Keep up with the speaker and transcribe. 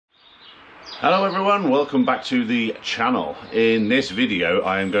Hello everyone, welcome back to the channel. In this video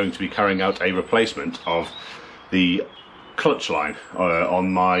I am going to be carrying out a replacement of the clutch line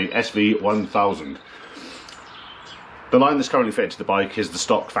on my SV1000. The line that's currently fitted to the bike is the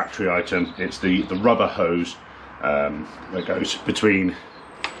stock factory item. It's the rubber hose that goes between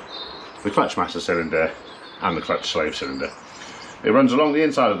the clutch master cylinder and the clutch slave cylinder. It runs along the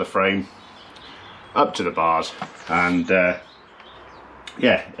inside of the frame up to the bars, and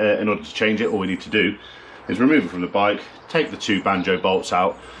in order to change it, all we need to do is remove it from the bike, take the two banjo bolts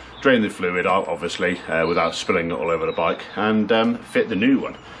out, drain the fluid out obviously without spilling it all over the bike, and fit the new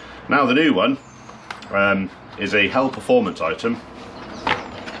one. Now the new one is a HEL Performance item,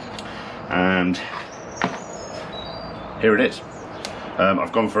 and here it is.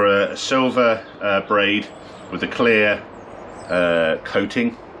 I've gone for a silver braid with a clear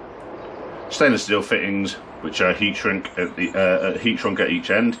coating, stainless steel fittings which are heat shrunk at each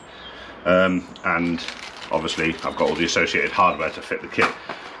end, and obviously I've got all the associated hardware to fit the kit.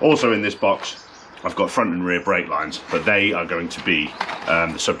 Also in this box I've got front and rear brake lines, but they are going to be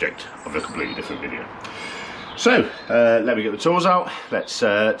the subject of a completely different video. So let me get the tools out, let's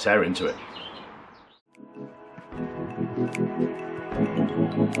tear into it.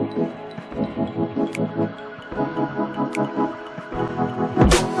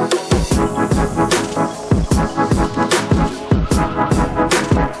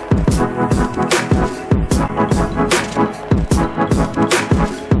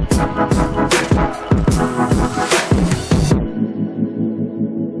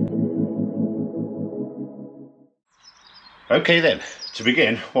 Okay then, to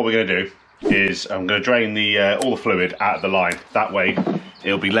begin, what we're going to do is I'm going to drain all the fluid out of the line. That way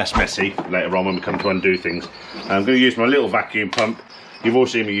it'll be less messy later on when we come to undo things. I'm going to use my little vacuum pump. You've all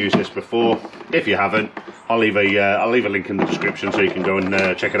seen me use this before. If you haven't, I'll leave a link in the description so you can go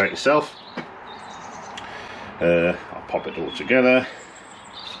and check it out yourself. I'll pop it all together.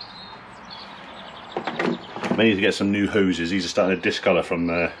 May need to get some new hoses. These are starting to discolour from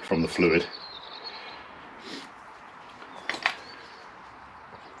the fluid.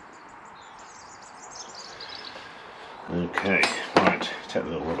 Okay, right, take the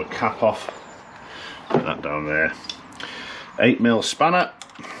little rubber cap off, put that down there. 8mm spanner,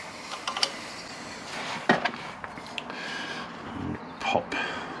 and pop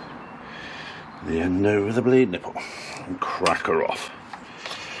the end over the bleed nipple and crack her off.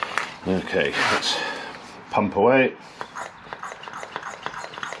 Okay, let's pump away.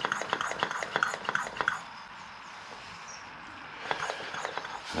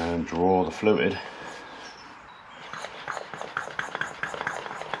 And draw the fluid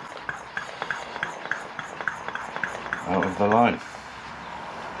out of the line.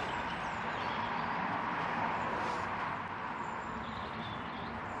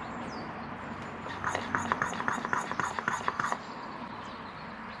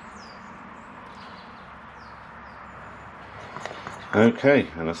 Okay,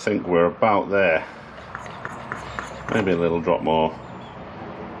 and I think we're about there. Maybe a little drop more,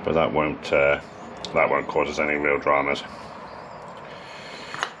 but that won't cause us any real dramas.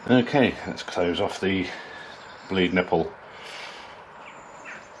 Okay, let's close off the bleed nipple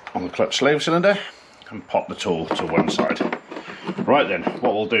on the clutch slave cylinder and pop the tool to one side. Right then,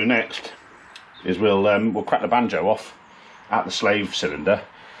 what we'll do next is we'll crack the banjo off at the slave cylinder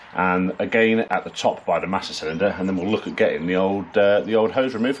and again at the top by the master cylinder, and then we'll look at getting the old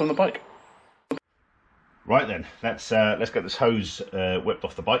hose removed from the bike. Right then, let's get this hose whipped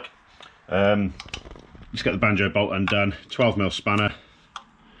off the bike. Let's get the banjo bolt undone. 12mm spanner.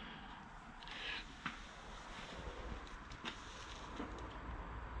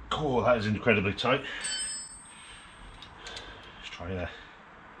 Oh, that is incredibly tight. Let's try a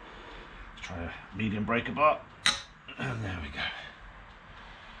medium breaker bar, and there we go.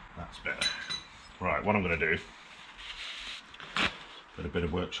 That's better. Right, what I'm going to do, put a bit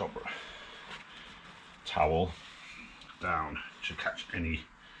of workshop towel down to catch any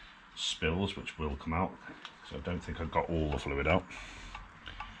spills, which will come out. So I don't think I've got all the fluid out.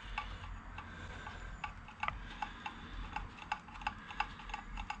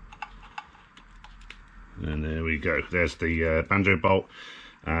 And there we go. There's the banjo bolt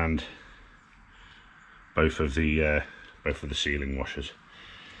and both of the sealing washers.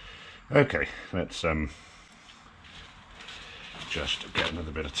 Okay, let's just get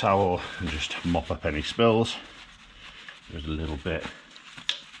another bit of towel and just mop up any spills. There's a little bit.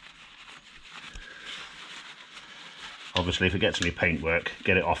 Obviously, if it gets any paintwork,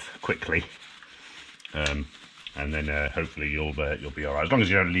 get it off quickly, and then hopefully you'll be all right. As long as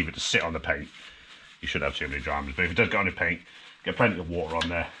you don't leave it to sit on the paint, you should have too many dramas. But if it does get on your paint, get plenty of water on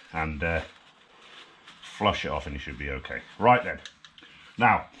there and flush it off and you should be okay. Right then,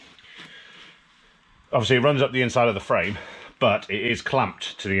 now obviously it runs up the inside of the frame, but it is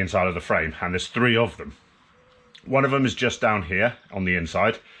clamped to the inside of the frame, and there's 3 of them. One of them is just down here on the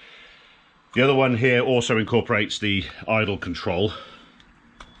inside. The other one here also incorporates the idle control,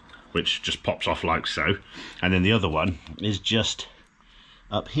 which just pops off like so, and then the other one is just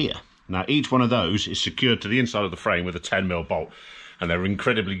up here. Now each one of those is secured to the inside of the frame with a 10mm bolt, and they're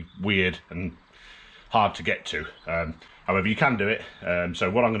incredibly weird and hard to get to. However, you can do it. So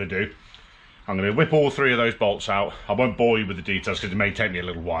what I'm going to do, I'm going to whip all 3 of those bolts out. I won't bore you with the details because it may take me a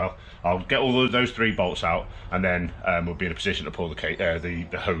little while. I'll get all of those 3 bolts out, and then we'll be in a position to pull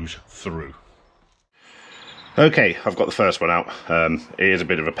the hose through. Okay, I've got the first one out. It is a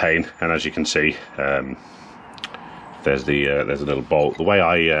bit of a pain, and as you can see, there's a little bolt. The way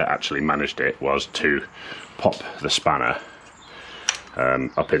I actually managed it was to pop the spanner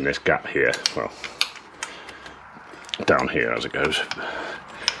up in this gap here, well, down here as it goes,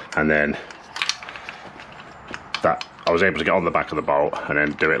 and then that I was able to get on the back of the bolt and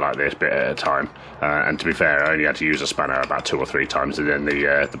then do it like this, bit at a time. And to be fair, I only had to use a spanner about 2 or 3 times, and then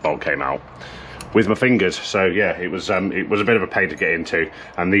the bolt came out with my fingers. So yeah, it was a bit of a pain to get into,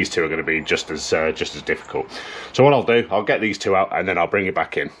 and these 2 are going to be just as difficult. So what I'll do, I'll get these 2 out and then I'll bring it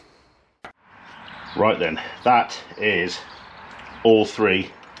back in. Right then, that is all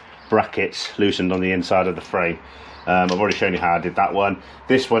 3 brackets loosened on the inside of the frame. I've already shown you how I did that one.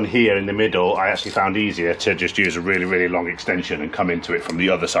 This one here in the middle, I actually found easier to just use a really long extension and come into it from the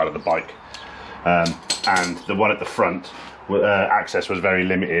other side of the bike. And the one at the front, access was very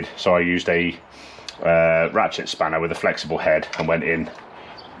limited, so I used a ratchet spanner with a flexible head and went in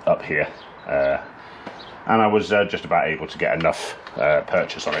up here. And I was just about able to get enough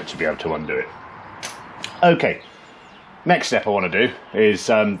purchase on it to be able to undo it. Okay, next step I want to do is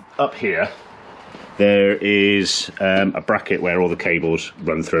up here. There is a bracket where all the cables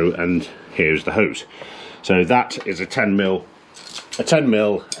run through, and here's the hose. So that is a 10mm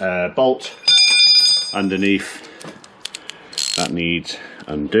bolt underneath. That needs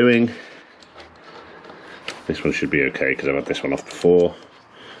undoing. This one should be okay because I've had this one off before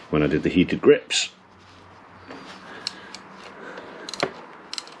when I did the heated grips.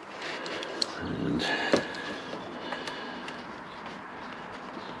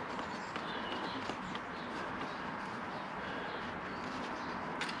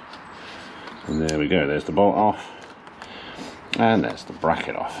 And there we go, there's the bolt off, and there's the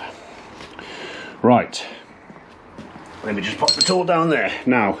bracket off. Right, let me just pop the tool down there.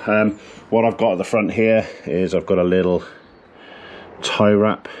 Now, what I've got at the front here is I've got a little tie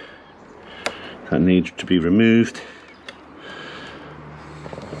wrap that needs to be removed.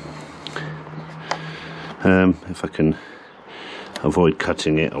 If I can avoid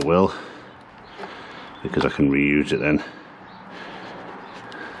cutting it, I will, because I can reuse it then.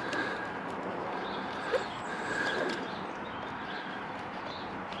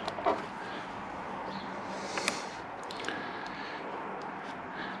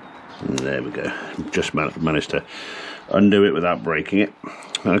 And there we go, just managed to undo it without breaking it.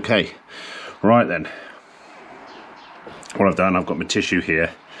 Okay, right then, what I've done, I've got my tissue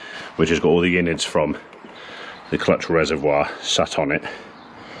here which has got all the innards from the clutch reservoir sat on it.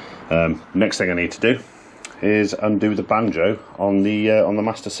 Next thing I need to do is undo the banjo on the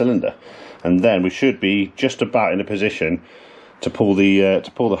master cylinder, and then we should be just about in a position to pull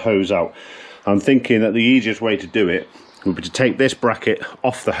the hose out. I'm thinking that the easiest way to do it would be to take this bracket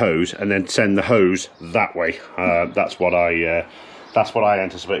off the hose and then send the hose that way. That's what I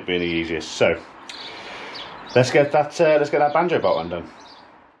anticipate being the easiest. So let's get that banjo bolt undone.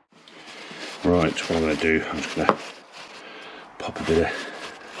 Right, what I'm going to do, I'm just going to pop a bit of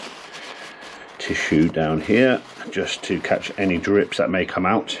tissue down here just to catch any drips that may come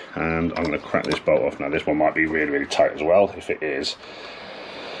out, and I'm going to crack this bolt off. Now this one might be really tight as well. If it is,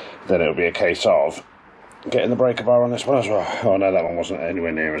 then it'll be a case of getting the breaker bar on this one as well. Oh no, that one wasn't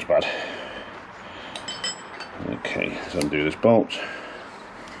anywhere near as bad. Okay, let's undo this bolt.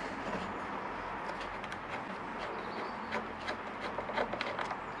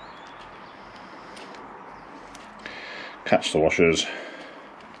 Catch the washers.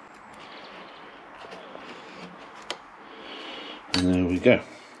 And there we go.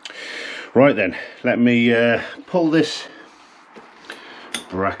 Right then, let me pull this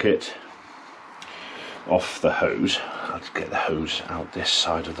bracket off the hose. Let's get the hose out this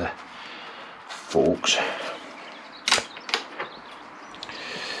side of the forks.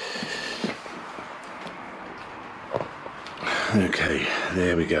 Okay,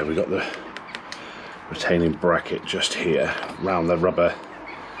 there we go. We got the retaining bracket just here around the rubber.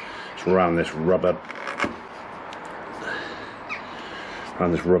 It's around this rubber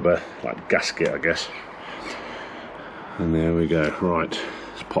around this rubber like gasket, I guess. And there we go. Right,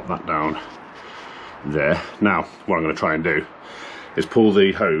 let's pop that down there. Now what I'm going to try and do is pull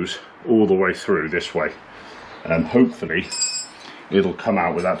the hose all the way through this way, and hopefully it'll come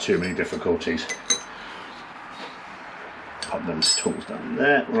out without too many difficulties. Pop those tools down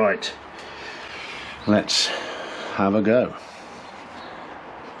there. Right, let's have a go.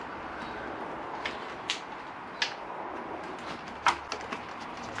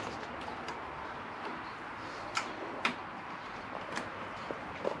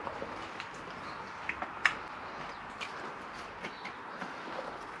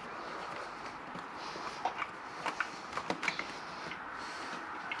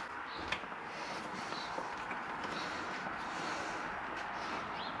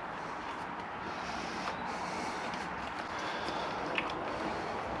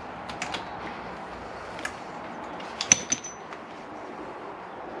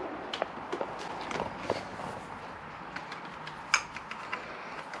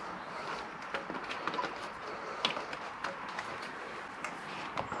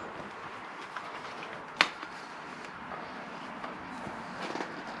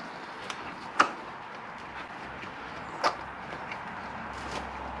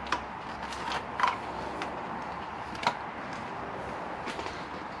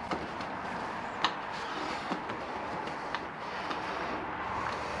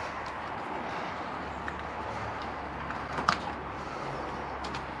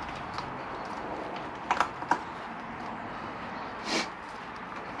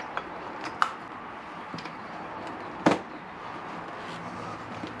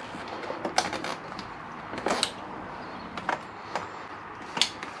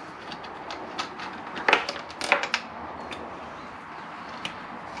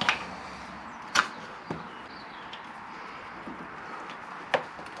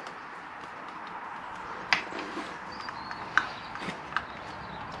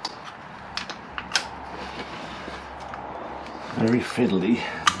 Very fiddly.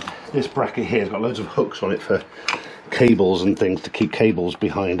 This bracket here has got loads of hooks on it for cables and things, to keep cables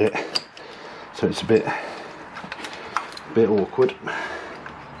behind it, so it's a bit awkward,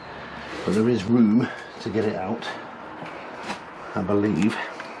 but there is room to get it out, I believe.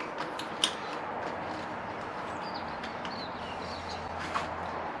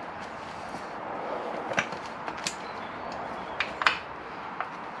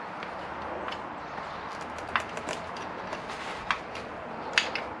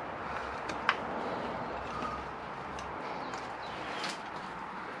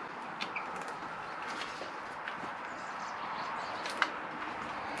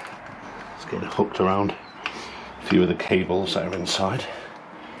 Get it hooked around a few of the cables that are inside.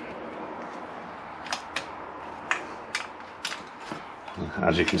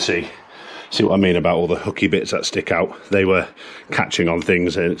 As you can see what I mean about all the hooky bits that stick out. They were catching on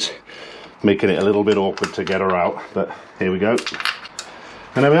things and it's making it a little bit awkward to get her out, but here we go.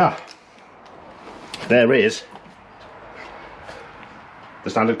 And there we are. There is the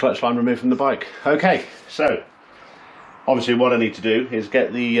standard clutch line removed from the bike. Okay, so obviously what I need to do is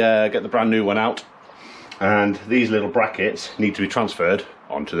get the brand new one out, and these little brackets need to be transferred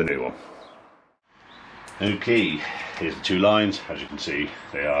onto the new one. Okay, here's the two lines. As you can see,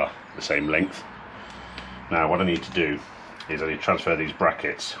 they are the same length. Now what I need to do is I need to transfer these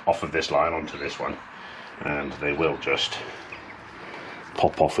brackets off of this line onto this one, and they will just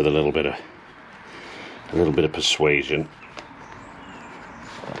pop off with a little bit of persuasion.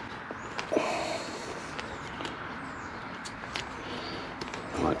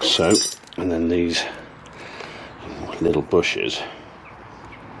 Like so, and then these little bushes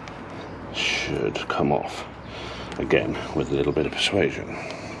should come off again with a little bit of persuasion,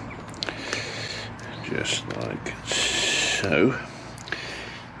 just like so,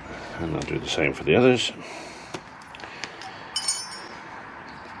 and I'll do the same for the others,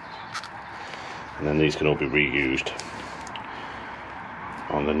 and then these can all be reused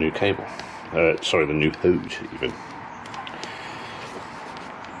on the new cable, sorry, the new hose even.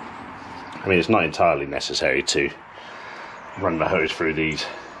 I mean, it's not entirely necessary to run the hose through these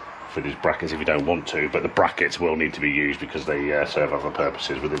brackets if you don't want to, but the brackets will need to be used because they serve other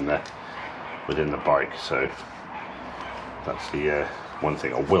purposes within the bike. So that's the one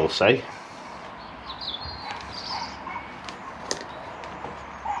thing I will say.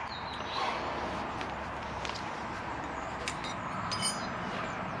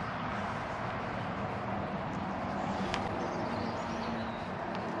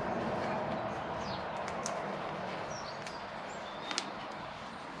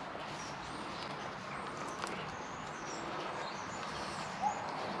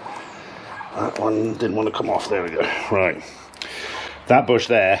 That one didn't want to come off. There we go. Right. That bush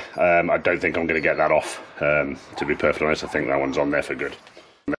there, I don't think I'm going to get that off. To be perfectly honest, I think that one's on there for good.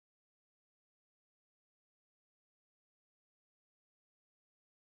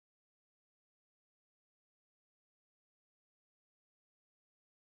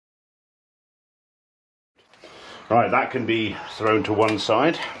 Right, that can be thrown to one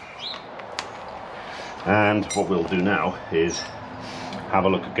side. And what we'll do now is have a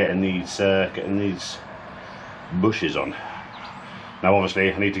look at getting these bushes on. Now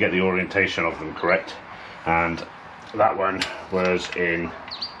obviously I need to get the orientation of them correct, and that one was in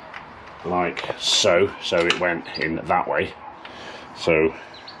like so, so it went in that way, so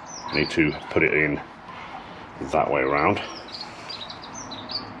I need to put it in that way around.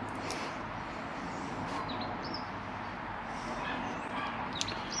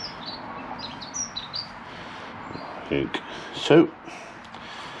 So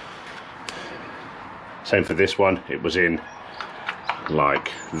same for this one, it was in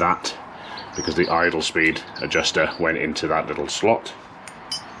like that because the idle speed adjuster went into that little slot.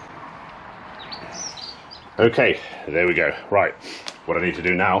 Okay, there we go. Right, what I need to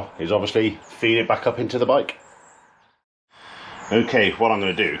do now is obviously feed it back up into the bike. Okay, what I'm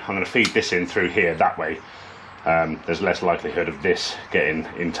going to do, I'm going to feed this in through here that way. There's less likelihood of this getting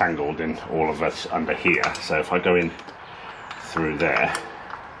entangled in all of us under here. So if I go in through there,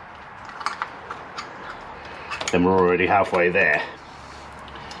 then we're already halfway there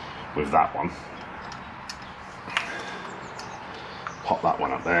with that one. Pop that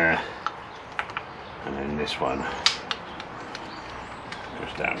one up there, and then this one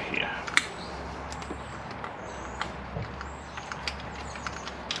goes down here.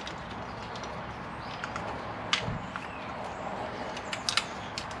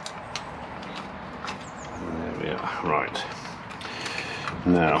 There we are. Right.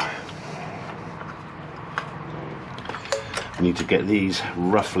 Now, I need to get these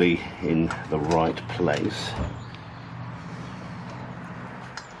roughly in the right place.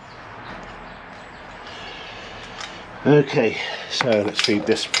 Okay, so let's feed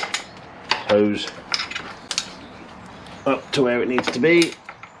this hose up to where it needs to be.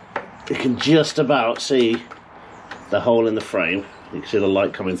 You can just about see the hole in the frame. You can see the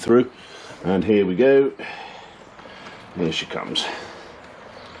light coming through. And here we go. Here she comes.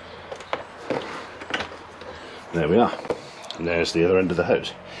 There we are. And there's the other end of the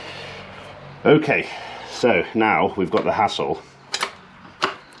hose. Okay, so now we've got the hassle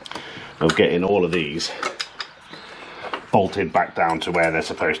of getting all of these bolted back down to where they're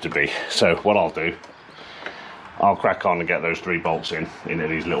supposed to be. So what I'll do, I'll crack on and get those 3 bolts into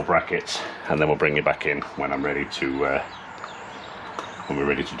these little brackets, and then we'll bring it back in when I'm ready to when we're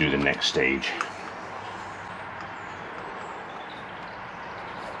ready to do the next stage.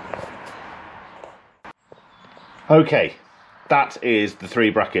 Okay, that is the 3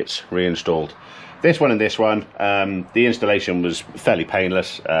 brackets reinstalled. This one and this one, the installation was fairly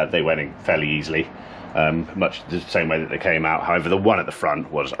painless. They went in fairly easily, much the same way that they came out. However, the one at the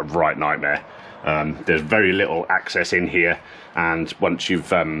front was a right nightmare. There's very little access in here, and once you've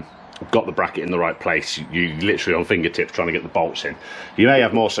got the bracket in the right place, you literally on fingertips trying to get the bolts in. You may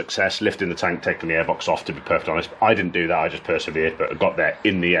have more success lifting the tank, taking the airbox off, to be perfectly honest. I didn't do that, I just persevered, but I got there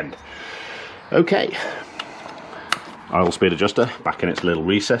in the end. Okay. Idle speed adjuster back in its little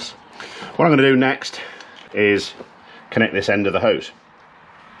recess. What I'm going to do next is connect this end of the hose.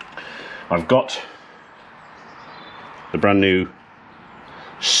 I've got the brand new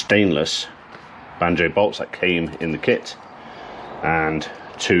stainless banjo bolts that came in the kit, and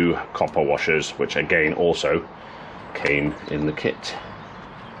 2 copper washers which again also came in the kit.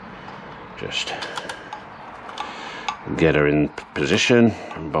 Just get her in position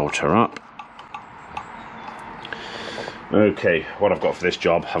and bolt her up. Okay, what I've got for this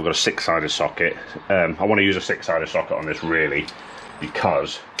job, I've got a 6-sided socket. I want to use a 6-sided socket on this really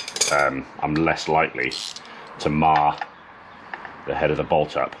because I'm less likely to mar the head of the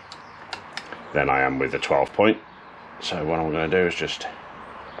bolt up than I am with the 12 point. So what I'm going to do is just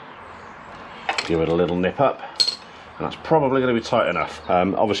give it a little nip up, and that's probably going to be tight enough.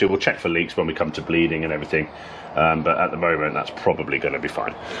 Obviously we'll check for leaks when we come to bleeding and everything, but at the moment that's probably going to be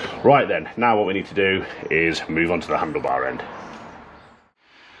fine. Right then, now what we need to do is move on to the handlebar end.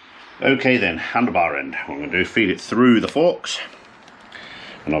 Okay then, handlebar end, what I'm going to do is feed it through the forks,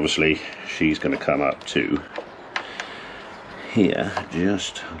 and obviously she's going to come up to here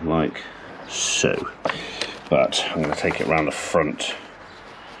just like so, but I'm going to take it around the front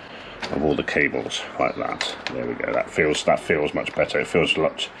of all the cables like that. There we go. That feels much better. It feels a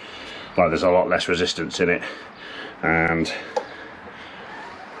lot like there's a lot less resistance in it, and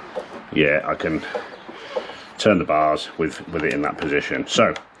yeah, I can turn the bars with it in that position.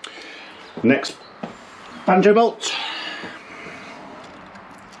 So next banjo bolt,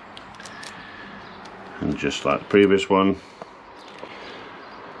 and just like the previous one,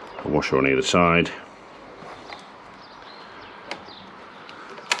 a washer on either side.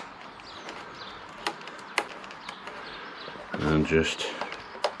 And just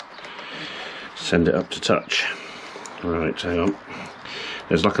send it up to touch. Right, hang on.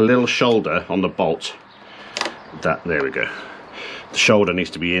 There's like a little shoulder on the bolt. There we go. The shoulder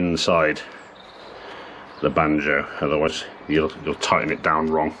needs to be inside the banjo, otherwise you'll tighten it down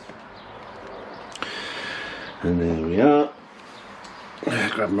wrong. And there we are.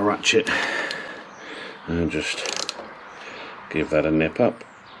 Grab my ratchet and just give that a nip up.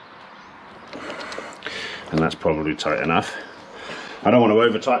 And that's probably tight enough. I don't want to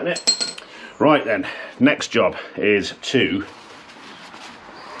over tighten it. Right then, next job is to,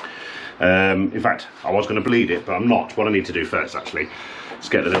 in fact, I was going to bleed it, but I'm not. What I need to do first, actually, is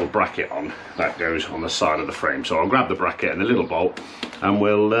get the little bracket on that goes on the side of the frame. So I'll grab the bracket and the little bolt, and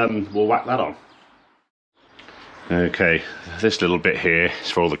we'll whack that on. Okay, this little bit here is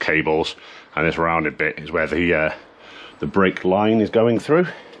for all the cables, and this rounded bit is where the brake line is going through.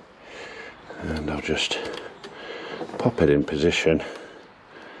 And I'll just pop it in position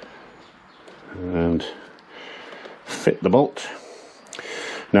and fit the bolt.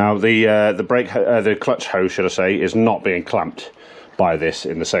 Now the clutch hose, should I say, is not being clamped by this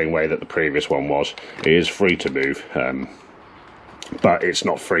in the same way that the previous one was. It is free to move, but it's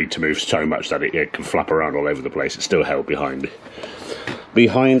not free to move so much that it can flap around all over the place. It's still held behind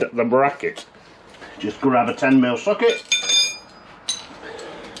the bracket. Just grab a 10mm socket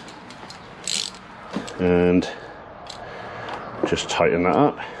and just tighten that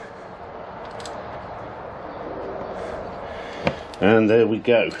up, and there we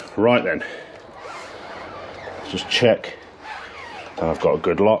go. Right then, just check that I've got a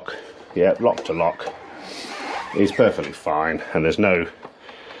good lock. Yeah, lock to lock is perfectly fine, and there's no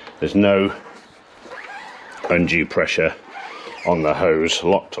undue pressure on the hose,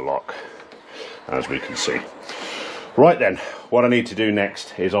 lock to lock, as we can see. Right then, what I need to do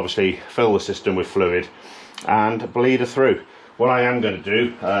next is obviously fill the system with fluid and bleed her through. What I am going to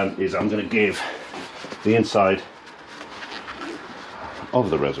do is I'm going to give the inside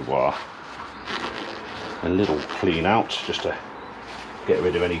of the reservoir a little clean out, just to get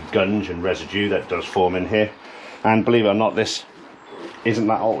rid of any gunge and residue that does form in here. And believe it or not, this isn't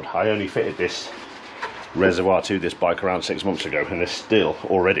that old. I only fitted this reservoir to this bike around 6 months ago, and there's still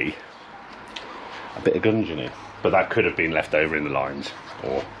already a bit of gunge in it. But that could have been left over in the lines,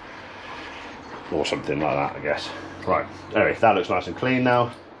 or something like that, I guess. Right, anyway, that looks nice and clean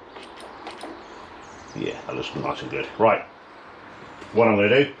now. Yeah, that looks nice and good. Right, what I'm going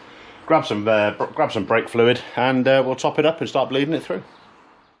to do, grab some brake fluid, and we'll top it up and start bleeding it through.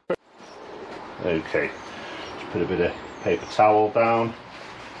 Okay, just put a bit of paper towel down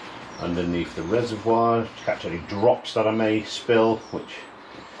underneath the reservoir to catch any drops that I may spill, which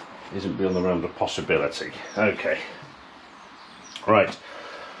isn't beyond the realm of possibility. Okay, right.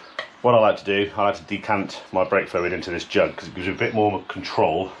 What I like to do, I like to decant my brake fluid into this jug because it gives you a bit more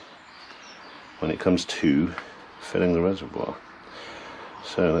control when it comes to filling the reservoir.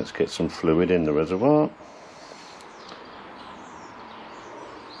 So let's get some fluid in the reservoir.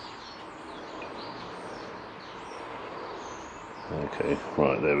 Okay,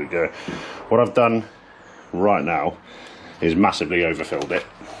 right, there we go. What I've done right now is massively overfilled it,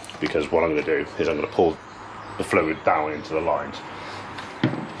 because what I'm going to do is I'm going to pour the fluid down into the lines.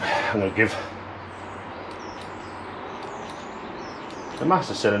 I'm going to give the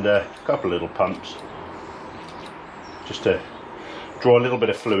master cylinder a couple of little pumps just to draw a little bit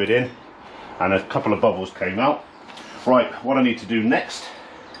of fluid in, and a couple of bubbles came out. Right, what I need to do next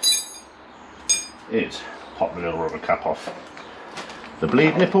is pop the little rubber cap off the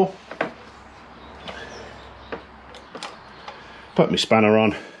bleed nipple, put my spanner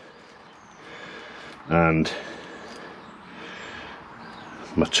on, and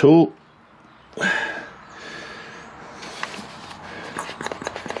my tool,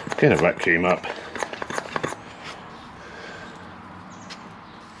 get a vacuum up,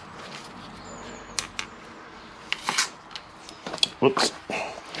 whoops,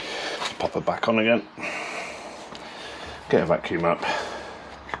 pop it back on again, get a vacuum up,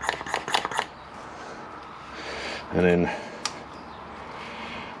 and then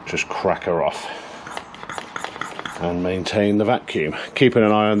just crack her off and maintain the vacuum, keeping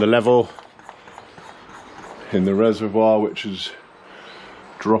an eye on the level in the reservoir, which is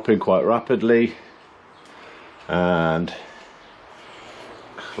dropping quite rapidly, and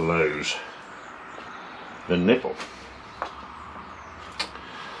close the nipple.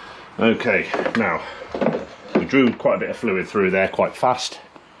 Okay, now we drew quite a bit of fluid through there quite fast.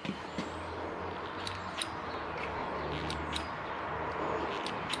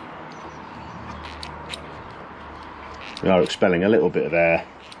 We are expelling a little bit of air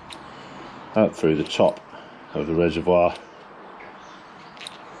up through the top of the reservoir.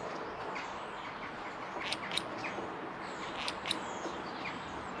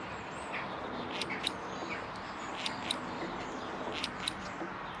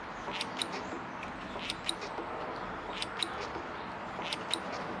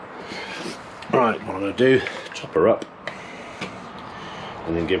 Right, what I'm going to do, top her up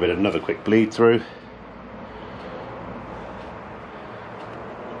and then give it another quick bleed through.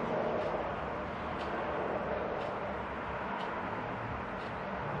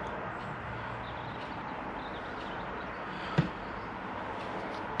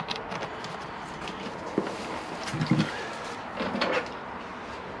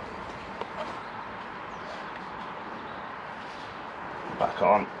 Back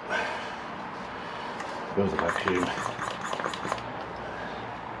on. Go the vacuum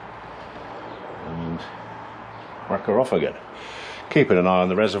and whack her off again. Keeping an eye on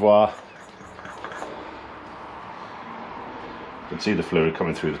the reservoir. You can see the fluid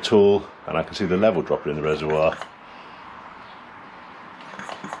coming through the tool, and I can see the level dropping in the reservoir.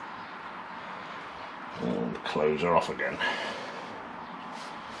 And close her off again.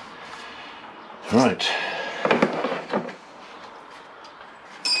 Right.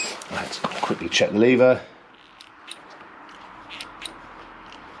 Let's quickly check the lever.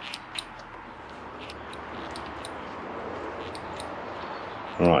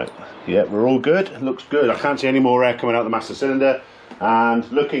 Right, yeah, we're all good. Looks good. I can't see any more air coming out the master cylinder.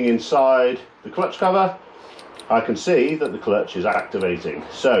 And looking inside the clutch cover, I can see that the clutch is activating.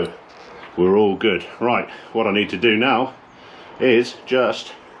 So we're all good. Right, what I need to do now is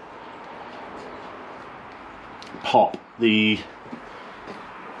just pop the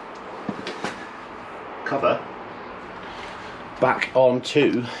cover back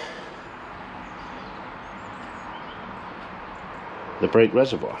onto the brake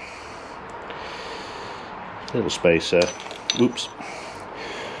reservoir. Little spacer. Oops.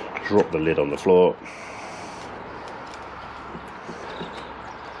 Drop the lid on the floor.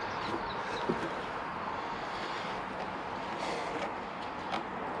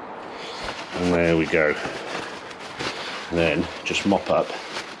 And there we go. And then just mop up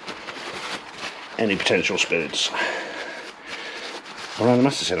any potential spillage around the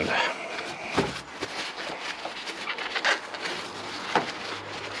master cylinder.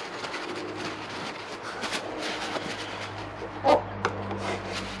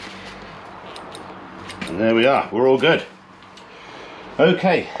 And there we are, we're all good.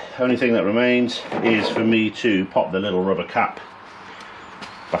 Okay, only thing that remains is for me to pop the little rubber cap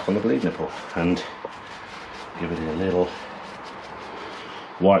back on the bleed nipple and give it a little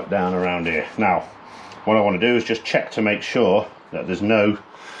wipe down around here. Now, what I want to do is just check to make sure that there's no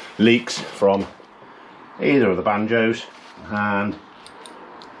leaks from either of the banjos, and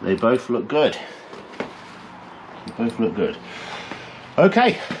they both look good. They both look good.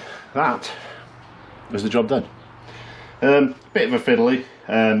 Okay, that was the job done. Bit of a fiddly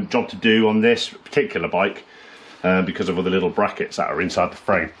job to do on this particular bike because of all the little brackets that are inside the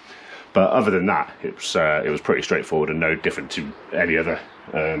frame. But other than that, it was pretty straightforward and no different to any other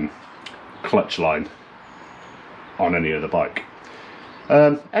clutch line on any other bike.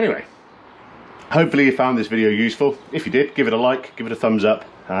 Anyway, hopefully you found this video useful. If you did, give it a like, give it a thumbs up,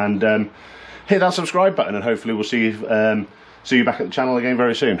 and hit that subscribe button, and hopefully we'll see you back at the channel again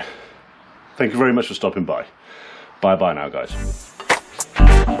very soon. Thank you very much for stopping by. Bye bye now, guys.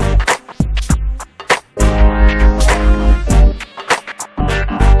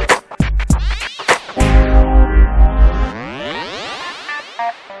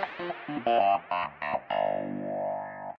 Bye.